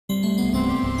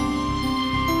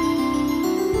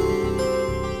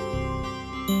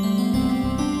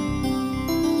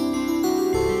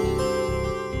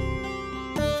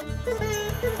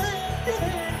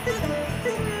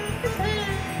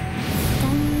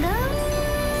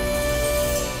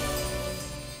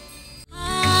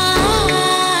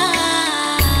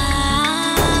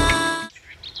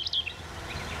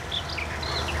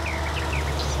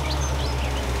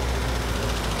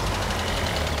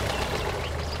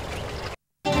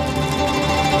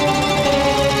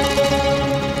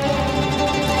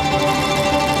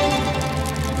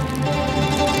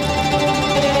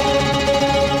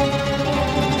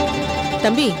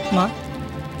தம்பி மா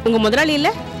உங்க முதலாளி இல்ல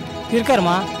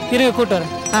இருக்காருமா இருங்க கூட்டு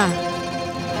வரேன்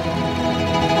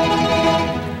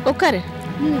உட்காரு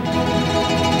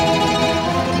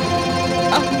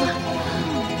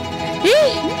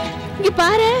இங்க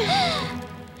பாரு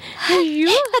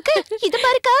ஐயோ அக்கா இது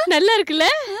பாருக்கா நல்லா இருக்குல்ல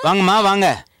வாங்கம்மா வாங்க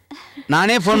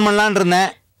நானே ஃபோன் பண்ணலான்னு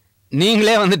இருந்தேன்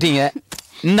நீங்களே வந்துட்டீங்க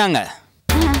இந்தாங்க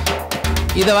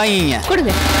இதை வாங்கிங்க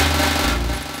கொடுங்க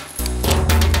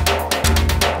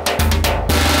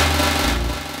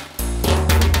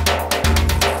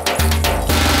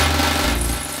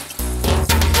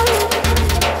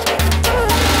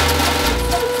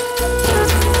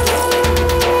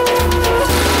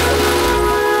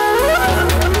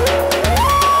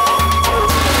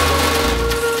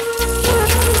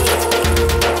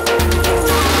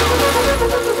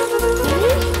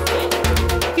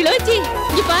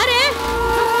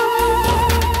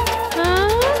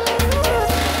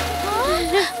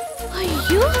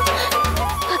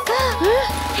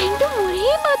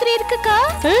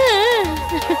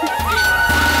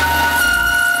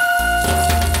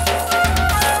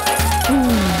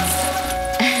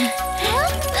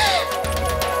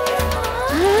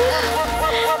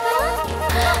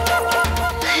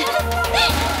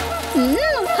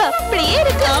அப்படியே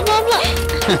இருக்கு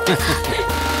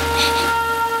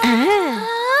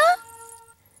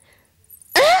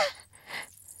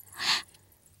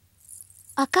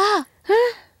அக்கா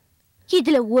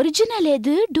இதுல ஒரிஜினல்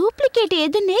எது டூப்ளிகேட்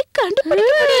எதுன்னு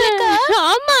கண்டுபிடிக்க முடியலக்கா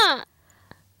ஆமா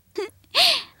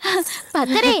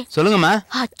பத்தரே சொல்லுங்கம்மா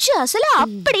அச்சு அசல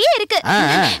அப்படியே இருக்கு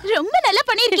ரொம்ப நல்லா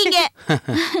பண்ணிருக்கீங்க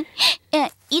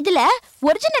இதுல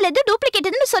ஒரிஜினல் எது டூப்ளிகேட்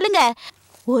எதுன்னு சொல்லுங்க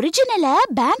ஒரிஜினல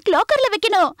பேங்க் லாக்கர்ல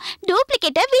வைக்கணும்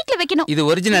டூப்ளிகேட்ட வீட்ல வைக்கணும் இது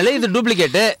ஒரிஜினல் இது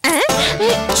டூப்ளிகேட்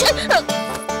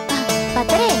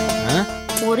பத்தரே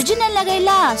ஒரிஜினல்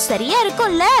நகையெல்லாம் சரியா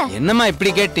இருக்கும்ல என்னம்மா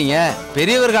இப்படி கேட்டீங்க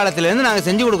பெரியவர் காலத்துல இருந்து நாங்க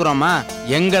செஞ்சு கொடுக்கறோம்மா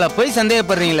எங்களை போய்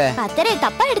சந்தேகப்படுறீங்களே பத்தரே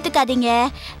தப்பா எடுத்துக்காதீங்க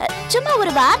சும்மா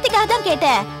ஒரு வார்த்தைக்காக தான்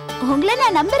கேட்டேன் உங்களை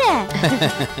நான் நம்புறேன்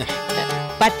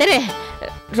பத்தரே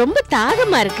ரொம்ப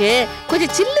தாகமா இருக்கு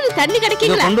கொஞ்சம் சில்லுன்னு தண்ணி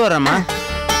கிடைக்குங்களா கொண்டு வரேம்மா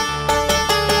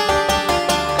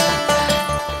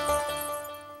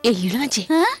ஏய் இளவஞ்சி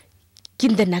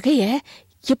இந்த நகைய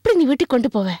எப்படி நீ வீட்டுக்கு கொண்டு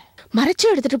போவ மறைச்சு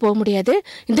எடுத்துட்டு போக முடியாது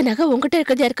இந்த நகை உங்ககிட்ட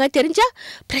இருக்கிறது யாருக்கா தெரிஞ்சா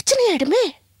பிரச்சனை ஆயிடுமே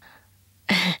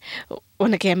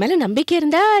உனக்கு என் மேல நம்பிக்கை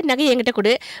இருந்தா நகை என்கிட்ட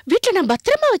கொடு வீட்டுல நான்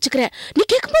பத்திரமா வச்சுக்கிறேன் நீ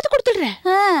கேட்கும்போது கொடுத்துடுறேன்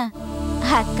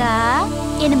அக்கா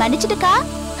என்ன மன்னிச்சிடுக்கா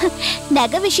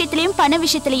நகை விஷயத்திலயும் பண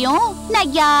விஷயத்திலயும்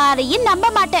நான் யாரையும் நம்ப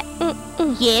மாட்டேன்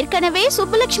ஏற்கனவே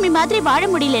சுப்புலட்சுமி மாதிரி வாழ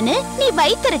முடியலன்னு நீ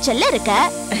வயித்தறிச்சல்ல இருக்க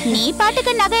நீ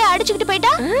பாட்டுக்கு நகையை அடிச்சுக்கிட்டு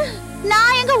போயிட்டா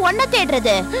நான் எங்க ஒன்ன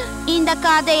தேடுறது இந்த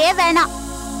கதையே வேணாம்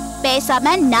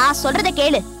பேசாம நான் சொல்றத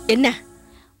கேளு என்ன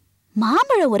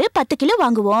மாம்பழம் ஒரு 10 கிலோ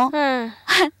வாங்குவோம்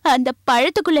அந்த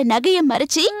பழத்துக்குள்ள நகைய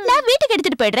மறைச்சி நான் வீட்டுக்கு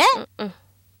எடுத்துட்டு போயிடுறேன்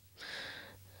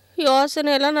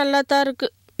யோசனை எல்லாம் நல்லா தான் இருக்கு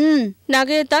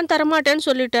நகையத்தான் தரமாட்டேன்னு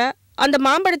சொல்லிட்ட அந்த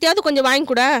மாம்பழத்தையாவது கொஞ்சம் வாங்கி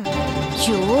கூட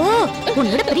ஐயோ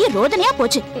உன்னோட பெரிய ரோதனையா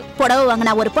போச்சு புடவை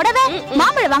வாங்கினா ஒரு புடவை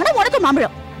மாம்பழம் வாங்கினா உனக்கு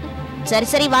மாம்பழம் சரி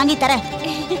சரி வாங்கி தரேன்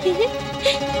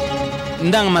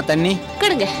இந்தாங்கம்மா தண்ணி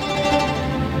கொடுங்க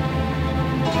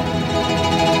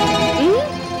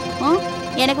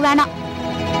எனக்கு வேணாம்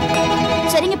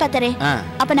சரிங்க பத்தரே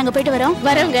அப்ப நாங்க போயிட்டு வரோம்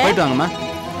போயிட்டு வாங்கம்மா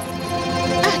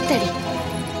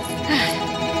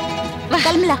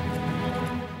கிளம்பலாம்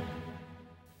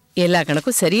எல்லா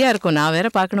கணக்கும் சரியா இருக்கும் நான் வேற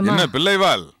பாக்கணுமா என்ன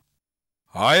பிள்ளைவாள்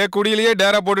ஆயக்குடியிலேயே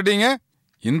டேரா போட்டுட்டீங்க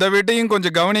இந்த வீட்டையும்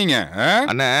கொஞ்சம் கவனிங்க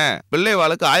அண்ணா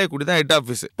பிள்ளைவாளுக்கு ஆயக்குடி தான் ஹெட்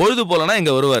ஆபீஸ் பொழுது போலனா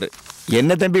இங்க வருவாரு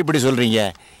என்ன தம்பி இப்படி சொல்றீங்க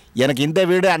எனக்கு இந்த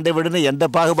வீடு அந்த வீடுன்னு எந்த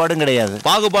பாகுபாடும் கிடையாது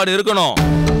பாகுபாடு இருக்கணும்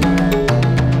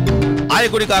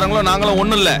ஆயக்குடிக்காரங்களும் நாங்களும்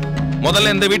ஒண்ணும் இல்ல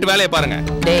முதல்ல இந்த வீட்டு வேலையை பாருங்க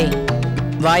டேய்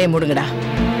வாயை மூடுங்கடா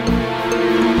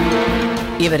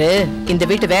இவரு இந்த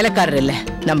வீட்டு வேலைக்காரர் இல்ல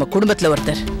நம்ம குடும்பத்துல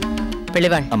ஒருத்தர்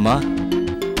பிள்ளைவாள் அம்மா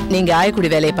நீங்க ஆயக்குடி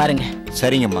வேலையை பாருங்க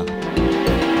சரிங்கம்மா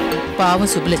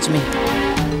பாவம் சுப்புலட்சுமி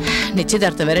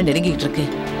நிச்சயதார்த்தம் வேற நெருங்கிட்டு இருக்கு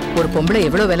ஒரு பொம்பளை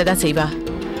எவ்வளவு வேலை தான் செய்வா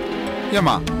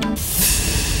ஏமா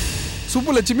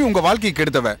சுப்புலட்சுமி உங்க வாழ்க்கையை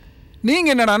கெடுத்தவ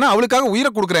நீங்க என்னடானா அவளுக்காக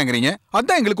உயிரை கொடுக்குறேங்கிறீங்க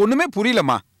அதான் எங்களுக்கு ஒண்ணுமே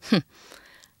புரியலம்மா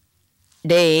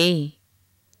டேய்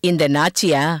இந்த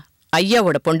நாச்சியா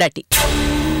ஐயாவோட பொண்டாட்டி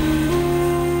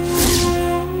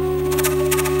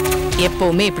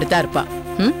எப்பவுமே இப்படித்தான் இருப்பா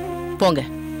போங்க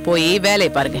போய்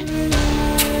வேலையை பாருங்க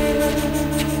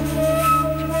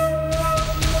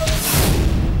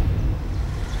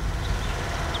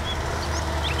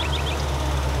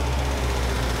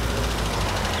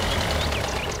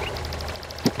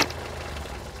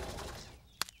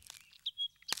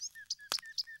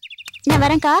நான்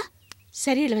வரேன்க்கா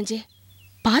சரி இளவஞ்சி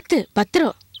பாத்து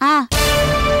பத்திரம்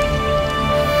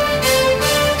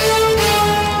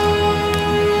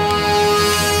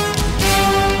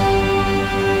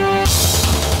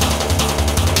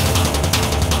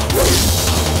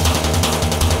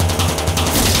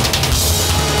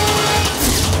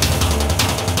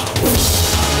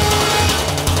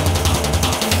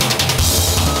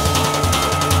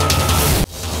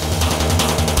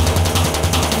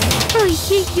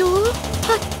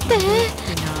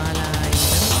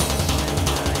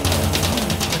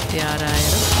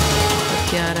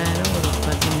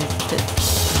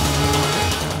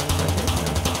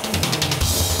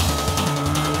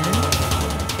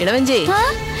இளவஞ்சி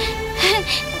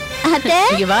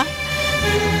இங்க வா.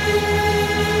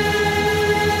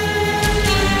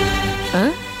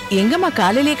 எங்கம்மா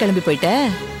காலையிலேயே கிளம்பி போயிட்ட?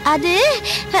 அது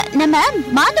நம்ம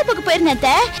மாந்தோப்புக்கு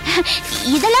போயிருந்தேன்.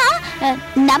 இதெல்லாம்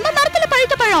நம்ம மரத்துல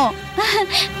பழுத்த பழம்.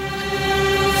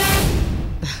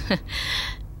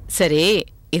 சரி,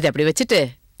 இத அப்படி வச்சுட்டு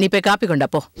நீ போய் காப்பி கொண்டா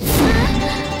போ.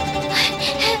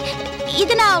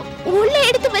 இத நான் உள்ள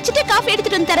எடுத்து வச்சுட்டு காஃபி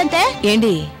எடுத்துட்டு வந்து தரேன்.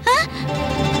 ஏண்டி,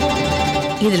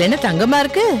 இதுல என்ன தங்கமா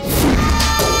இருக்கு?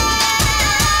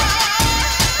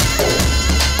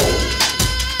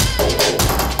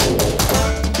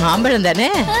 மாம்பழம் தானே,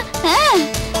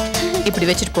 இப்படி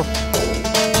வச்சுட்டு போ.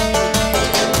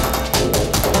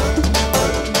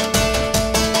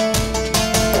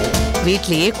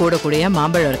 வீட்லயே கூட கூடயா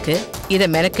மாம்பழம் இருக்கு. இத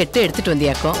மெனக்கெட்டு எடுத்துட்டு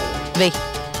வந்தியாக்கும். வெய்,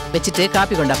 வச்சுட்டு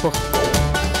காப்பி கொண்டா போ.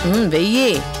 வெய்யே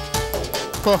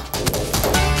போ,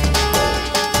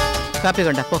 காப்பி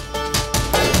கொண்டா போ.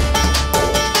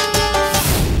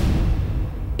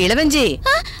 இளவஞ்சி,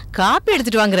 காப்பி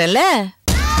எடுத்துட்டு வாங்குறல்ல?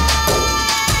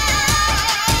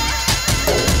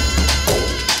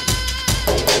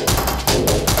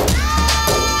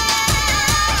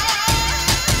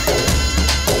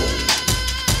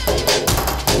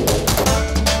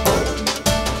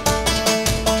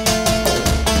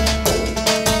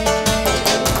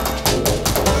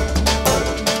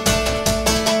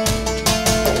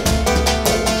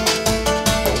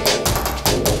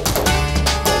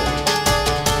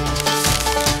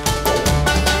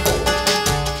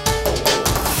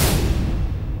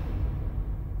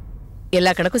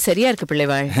 எல்லா கணக்கும் சரியா இருக்கு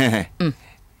பிள்ளைவாள்.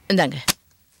 இந்தாங்க.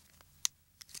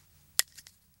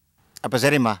 அப்ப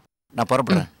சரிம்மா, நான்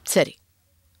புறப்படுறேன். சரி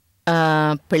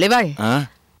பிள்ளைவாள்,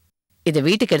 இத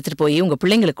வீட்டுக்கு எடுத்துட்டு போய் உங்க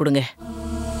பிள்ளைங்களுக்கு கொடுங்க.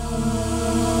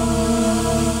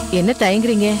 என்ன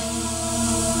தயங்குறீங்க?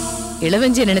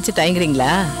 இளவஞ்சியை நினைச்சு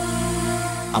தயங்குறீங்களா?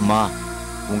 அம்மா,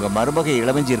 உங்க மருமக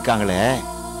இளவஞ்சி இருக்காங்களே,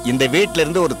 இந்த வீட்டுல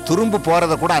இருந்து ஒரு துரும்பு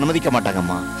போறத கூட அனுமதிக்க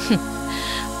மாட்டாங்கம்மா.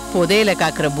 புதையில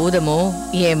காக்குற பூதமும்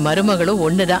என் மருமகளும்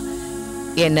ஒண்ணுதான்.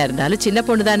 என்ன இருந்தாலும் சின்ன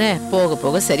பொண்ணு தானே, போக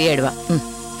போக சரியாயிடுவா.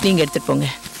 நீங்க எடுத்துட்டு போங்க.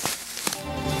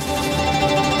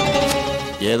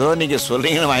 ஏதோ நீங்க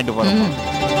சொல்றீங்கன்னு வாங்கிட்டு போறோம்.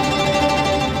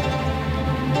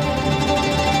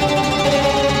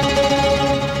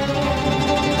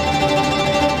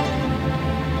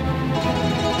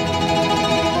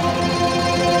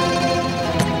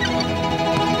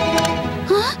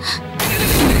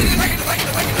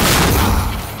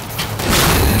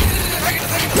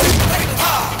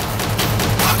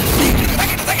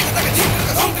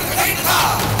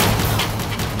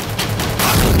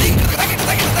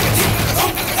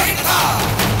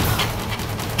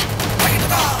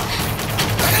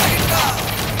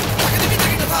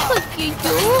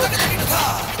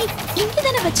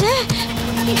 இங்கதானே வச்ச?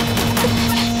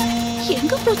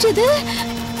 எங்க போச்சது?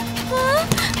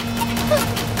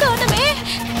 காணமே.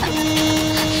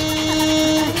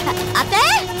 அத்தை,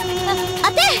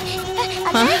 அத்தை,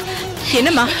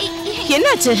 என்னம்மா,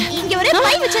 என்னாச்சு? இங்க ஒரு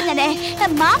பை வச்சிருந்தேனே,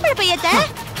 மாம்பழ பையத்தை.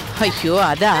 ஐயோ,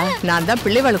 அதா நான் தான்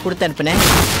பிள்ளைவாளை கொடுத்து அனுப்புனேன்.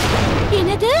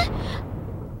 என்னது,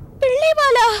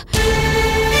 பிள்ளைவாளா?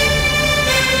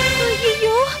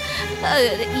 ஐயோ,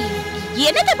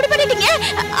 என்னது அப்படி பண்ணிட்டீங்க?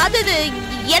 அது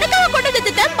எனக்காக கொண்டு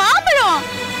வந்து மாம்பழம்.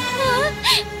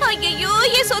 ஐயோ,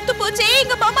 என் சொத்து போச்சே,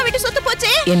 எங்க மாமா வீட்டு சொத்து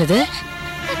போச்சே. என்னது?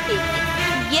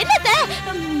 என்னது,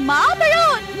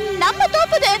 மாம்பழம் நம்ம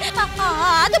தோப்புது,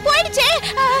 அது போயிடுச்சே.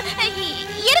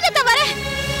 இருங்க வர.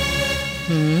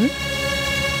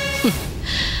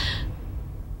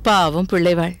 பாவம்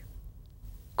பிள்ளைவாள்,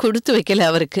 கொடுத்து வைக்கல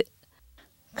அவருக்கு.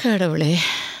 கடவுளே.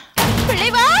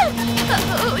 பிள்ளைவாள்,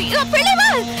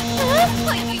 பிள்ளைவாள்.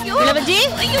 ஐயோ, இளவஞ்சி,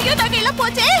 ஐயோ, நாங்க எல்லாம்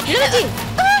போச்சே. இளவஞ்சி,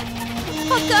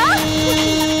 அக்கா,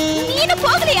 நீனு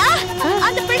போகலையா?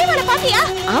 அந்த பிள்ளைவாளை பாத்தியா?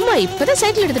 ஆமா, இப்பதான்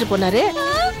சைக்கிள் எடுத்துட்டு போனாரு.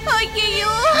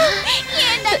 ஐயோ,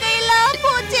 என் நகையெல்லாம்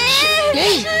போச்சே.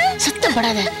 சத்தம்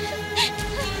படாத.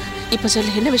 இப்ப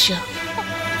சொல்லு, என்ன விஷயம்?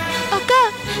 அக்கா,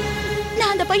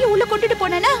 நான் அந்த பையன் உள்ள கொண்டுட்டு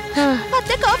போனேனா,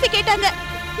 அத்தை காஃபி கேட்டாங்க.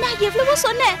 நான் எவ்வளவோ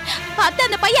சொன்னேன். அத்தை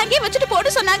அந்த பையன் அங்கேயே வச்சுட்டு போட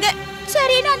சொன்னாங்க.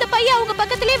 சரி, நான் அந்த பையன் அவங்க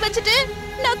பக்கத்திலே வச்சுட்டு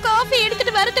நான் காஃபி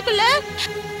எடுத்துட்டு வரதுக்குள்ள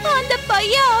அந்த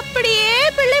பையன் அப்படியே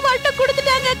பிள்ளைவாள்கிட்ட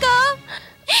கொடுத்துட்டாங்க அக்கா.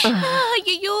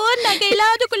 ஐயோ, நகை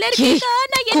இல்லாதக்குள்ள இருக்கா?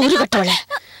 நான் கூறு கட்டவள,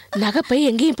 நகை பை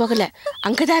எங்கேயும் போகல,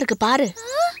 அங்கதான் இருக்கு பாரு.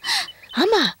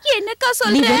 ஆமா, என்னக்கா நீ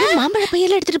சொல்ற? வெறும் மாம்பழ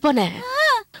பையில எடுத்துட்டு போன.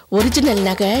 ஒரிஜினல்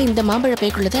நகை இந்த மாம்பழ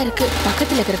பைக்குள்ளதான் இருக்கு.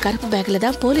 பக்கத்துல இருக்கிற கருப்பு பேக்ல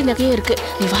தான் போலி நகையும் இருக்கு.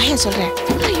 நீ வாயா சொல்றேன்.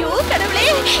 ஐயோ கடவுளே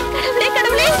கடவுளே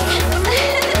கடவுளே.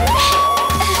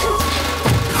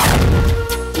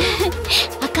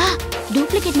 அக்கா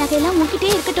டூப்ளிகேட் நகையெல்லாம்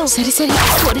உன்கிட்டே இருக்கட்டும். சரி சரி.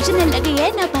 ஒரிஜினல் நகையை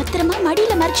நான் பத்திரமா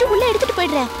மடியில மறைச்சு உள்ள எடுத்துட்டு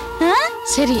போயிடுறேன்.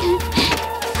 சரி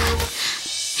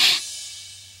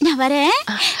நான் வரேன்.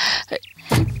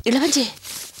 இளவஞ்சி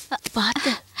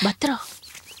பார்த்து பத்திரம்.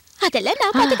 அதெல்லாம்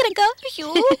நான் பாத்துக்கிறேன்க்கா. ஐயோ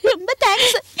ரொம்ப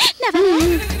தேங்க்ஸ். நான்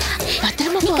வரேன்.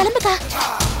 பத்திரமா நீ கிளம்புக்கா.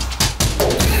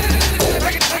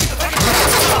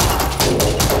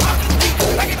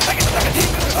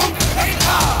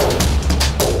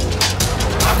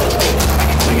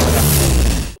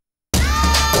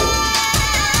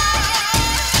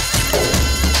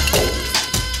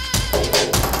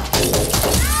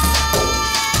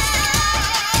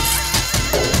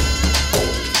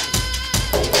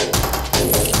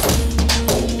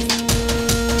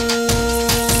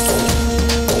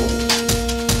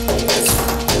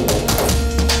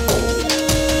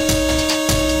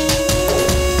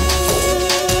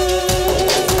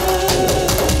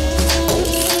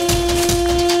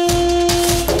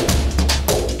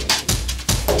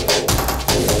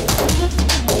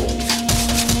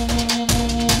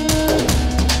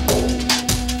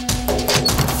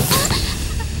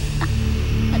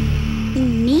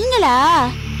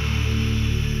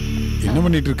 என்ன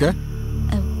பண்ணிட்டு இருக்க?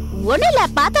 ஒண்ணு இல்ல,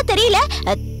 பார்த்தா தெரியல.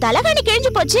 தலகாணி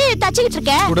கிழிஞ்சு போச்சு, தச்சிட்டு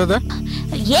இருக்கேன். கூடாத?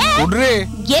 ஏன்? குடுறே.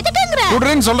 எதுக்குங்கற?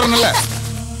 குடுறேன்னு சொல்றேன்ல.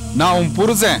 நான் உன்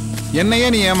புருஷன். என்னையே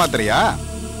நீ ஏமாத்துறியா?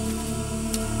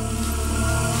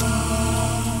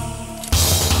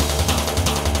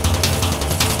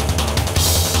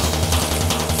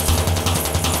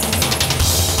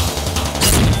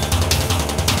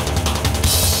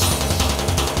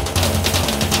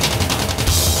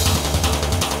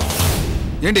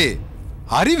 ஏண்டி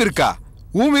அறிவு இருக்கா?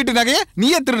 உன் வீட்டு நகைய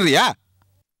நீயே திருடுறியா?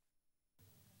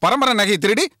 பரம்பரை நகையை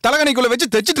திருடி தலகணிக்குள்ள வச்சு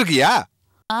தைச்சிட்டு இருக்கியா?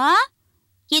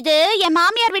 இது என்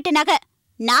மாமியார் வீட்டு நகை.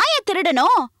 நான் ஏன்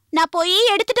திருடணும்? நான் போய்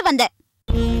எடுத்துட்டு வந்தேன்.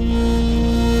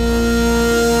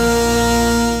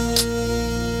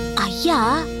 ஐயா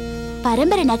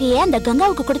பரம்பரை நகையை அந்த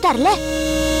கங்காவுக்கு கொடுத்தாருல,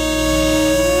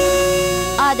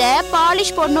 அத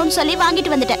பாலிஷ் போடணும்னு சொல்லி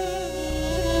வாங்கிட்டு வந்துட்டேன்.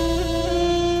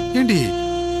 ஏண்டி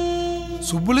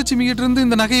சுப்புலட்சுமி கிட்ட இருந்து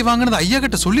இந்த நகையை வாங்கினது ஐயா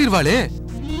கிட்ட சொல்லிருவாளே,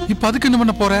 இப்ப அதுக்கு என்ன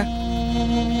பண்ண போற?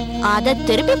 அத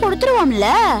திருப்பி கொடுத்துருவோம்ல.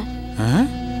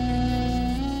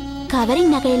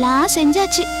 கவரிங் நகையெல்லாம்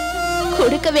செஞ்சாச்சு,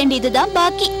 கொடுக்க வேண்டியதுதான்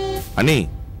பாக்கி. அண்ணி,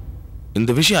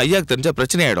 இந்த விஷயம் ஐயாக்கு தெரிஞ்சா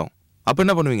பிரச்சனை ஆயிடும். அப்ப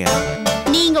என்ன பண்ணுவீங்க?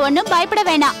 நீங்க ஒண்ணும் பயப்பட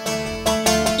வேணாம்.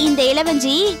 இந்த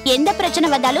இளவஞ்சி எந்த பிரச்சனை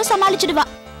வந்தாலும் சமாளிச்சிடுவா.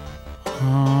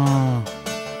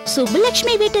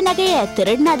 சுப்புலட்சுமி வீட்டு நகைய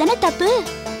திருடினாதானே தப்பு.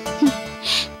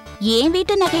 என்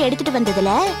வீட்டு நகை எடுத்துட்டு வந்ததுல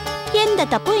எந்த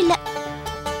தப்பும் இல்ல.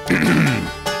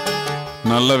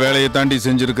 நல்ல வேலையை தாண்டி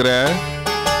செஞ்சிருக்கிற,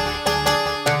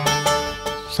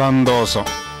 சந்தோஷம்.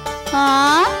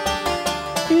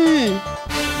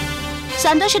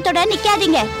 சந்தோஷத்தோட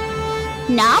நிக்காதீங்க.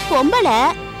 நான் பொம்பளை,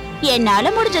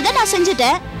 என்னால முடிஞ்சதை நான்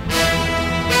செஞ்சுட்டேன்.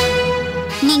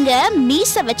 நீங்க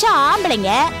மீச வச்ச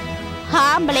ஆம்பளைங்க,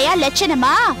 ஆம்பளையா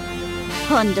லட்சணமா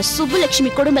அந்த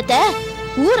சுப்புலட்சுமி குடும்பத்தை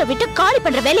ஊரை விட்டு காலி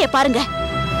பண்ற வேலையை பாருங்க.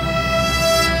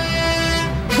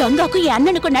 கங்காக்கும் என்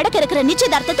அண்ணனுக்கும் நடக்க இருக்கிற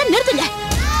நிச்சயதார்த்தத்தை நிறுத்துங்க.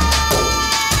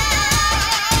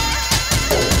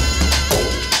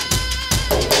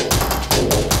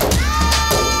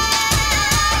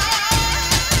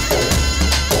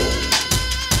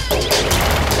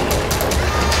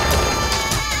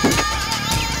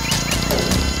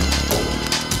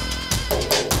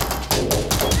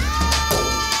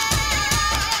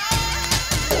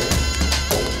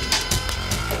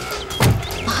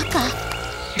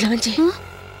 இளவஞ்சி,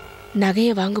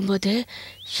 நகையை வாங்கும்போது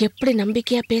எப்படி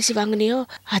நம்பிக்கையா பேசி வாங்கினியோ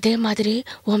அதே மாதிரி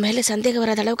உன் மேல சந்தேகம்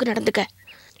வராத அளவுக்கு நடந்துக்க.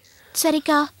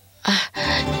 சரிக்கா.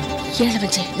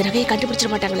 இளவஞ்சி, இந்த நகையை கண்டுபிடிச்சிட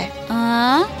மாட்டாங்களே?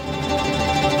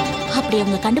 அப்படி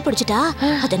அவங்க கண்டுபிடிச்சிட்டா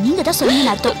அத நீங்க தான்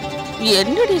சொல்லுங்க அர்த்தம்.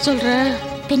 என்னடி சொல்ற?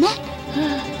 பின்ன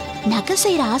நகை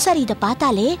செய்யற ஆசாரி இத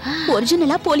பார்த்தாலே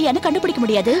ஒரிஜினலா போலியான்னு கண்டுபிடிக்க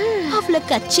முடியாது. அவ்வளவு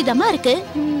கச்சிதமா இருக்கு.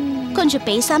 கொஞ்சம்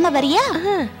பேசாம வரியா?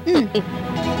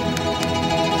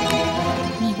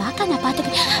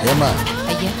 ஏமா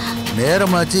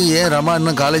நேரமாச்சு, ஏன் ரமா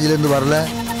இன்னும் காலேஜ்ல இருந்து வரல?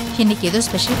 இன்னைக்கு ஏதோ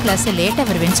ஸ்பெஷல் கிளாஸ் லேட்டா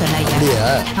வருவேன்னு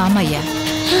சொன்னாயா? ஆமா ஐயா.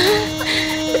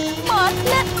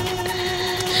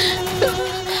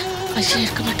 ஐயா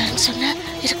இருக்க மாட்டாருன்னு சொன்ன,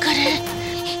 இருக்காரு.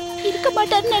 இருக்க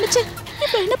மாட்டாருன்னு நினைச்சு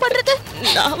இப்ப என்ன பண்றது?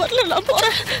 நான் வரல, நான்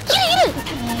போறேன்.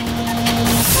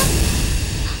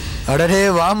 அடடே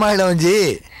வாமா இளவஞ்சி.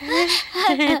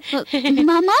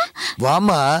 மாமா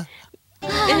வாமா.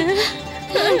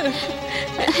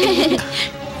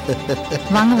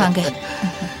 வாங்க வாங்க.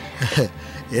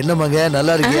 என்னமாங்க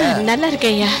நல்லா இருக்கியா? நல்லா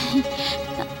இருக்கேன் ஐயா.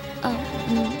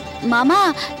 மாமா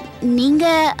நீங்க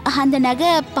அந்த நகை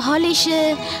பாலிஷ்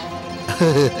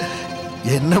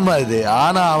என்னம்மா இது?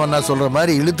 ஆனா அவன் நான் சொல்ற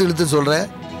மாதிரி இழுத்து இழுத்து சொல்றேன்.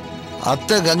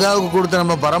 அத்தை கங்காவுக்கு கொடுத்த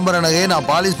நம்ம பரம்பரை நகையை நான்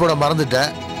பாலிஷ் போட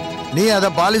மறந்துட்டேன். நீ அதை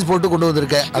பாலிஷ் போட்டு கொண்டு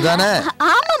வந்திருக்க அதானே?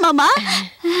 ஆமா மாமா.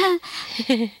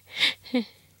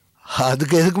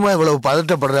 அதுக்கு எதுக்குமா இவ்வளவு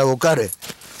பதட்டப்படுற? உட்காரு.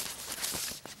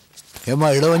 ஏமா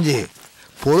இளவஞ்சி,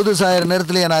 பொழுது சாயிற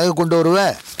நேரத்துல என் நகை கொண்டு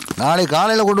வருவேன். நாளை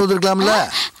காலையில கொண்டு வந்திருக்கலாம்ல?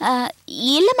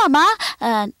 இல்ல மாமா,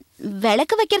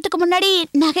 விளக்கு வைக்கிறதுக்கு முன்னாடி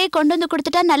நகையை கொண்டு வந்து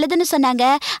கொடுத்துட்டா நல்லதுன்னு சொன்னாங்க.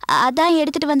 அதான்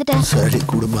எடுத்துட்டு வந்துட்டேன். சரி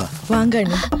குடுமா. வாங்க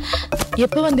அண்ணா.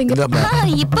 எப்ப வந்தீங்க?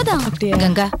 இப்பதான்.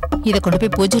 கங்கா, இத கொண்டு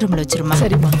போய் பூஜை ரூம்ல வச்சிருமா.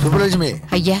 சரிம்மா. சுப்புலட்சுமி,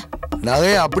 ஐயா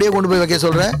நகையை அப்படியே கொண்டு போய் வைக்க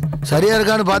சொல்றேன். சரியா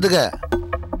இருக்கான்னு பாத்துக்க.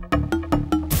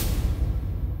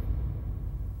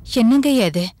 என்னங்க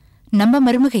அது? நம்ம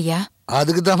மருமகையா?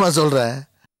 அதுக்கு தான்மா சொல்றேன்.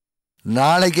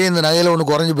 நாளைக்கே இந்த நகையில ஒண்ணு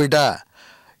குறைஞ்சு போயிட்டா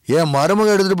ஏன்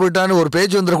மருமக எடுத்துட்டு போயிட்டான்னு ஒரு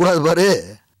பேச்சு வந்துடக்கூடாது பாரு.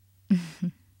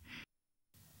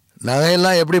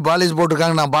 நகையெல்லாம் எப்படி பாலிஷ்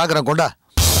போட்டிருக்காங்க நான் பாக்குறேன். கொண்டா.